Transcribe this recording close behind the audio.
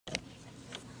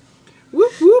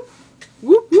Whoop whoop,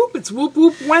 whoop whoop, it's Woop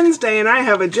Woop Wednesday and I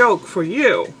have a joke for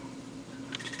you.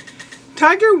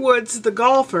 Tiger Woods, the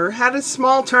golfer, had a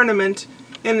small tournament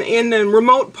in a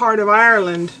remote part of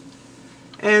Ireland,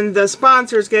 and the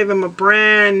sponsors gave him a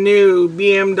brand new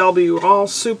BMW, all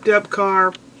souped up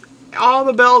car, all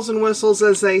the bells and whistles,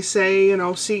 as they say, you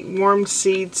know, warm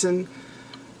seats and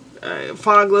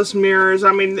fogless mirrors.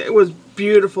 I mean, it was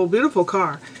beautiful, beautiful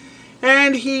car.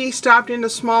 And he stopped in a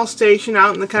small station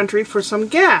out in the country for some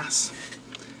gas.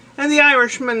 And the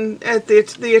Irishman at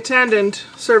the attendant,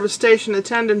 service station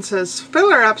attendant, says, "Fill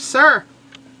her up, sir."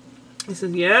 He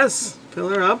said, "Yes, fill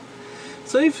her up."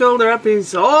 So he filled her up. He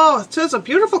said, "Oh, it's just a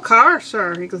beautiful car,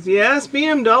 sir." He goes, "Yes,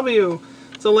 BMW.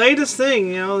 It's the latest thing,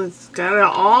 you know. It's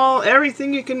got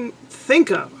everything you can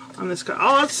think of on this car."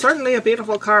 "Oh, it's certainly a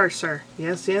beautiful car, sir."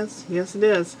 "Yes, yes, yes, it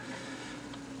is."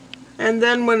 And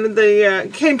then when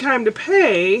came time to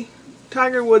pay,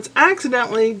 Tiger Woods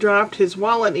accidentally dropped his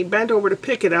wallet and he bent over to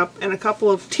pick it up and a couple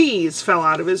of T's fell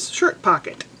out of his shirt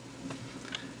pocket.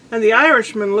 And the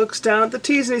Irishman looks down at the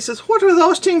T's and he says, "What are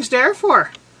those things there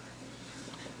for?"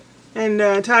 And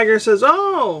Tiger says,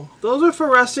 "Oh, those are for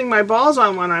resting my balls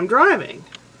on when I'm driving."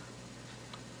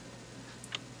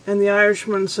 And the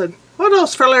Irishman said, "Well,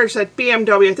 those fellers at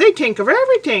BMW, they think of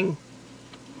everything."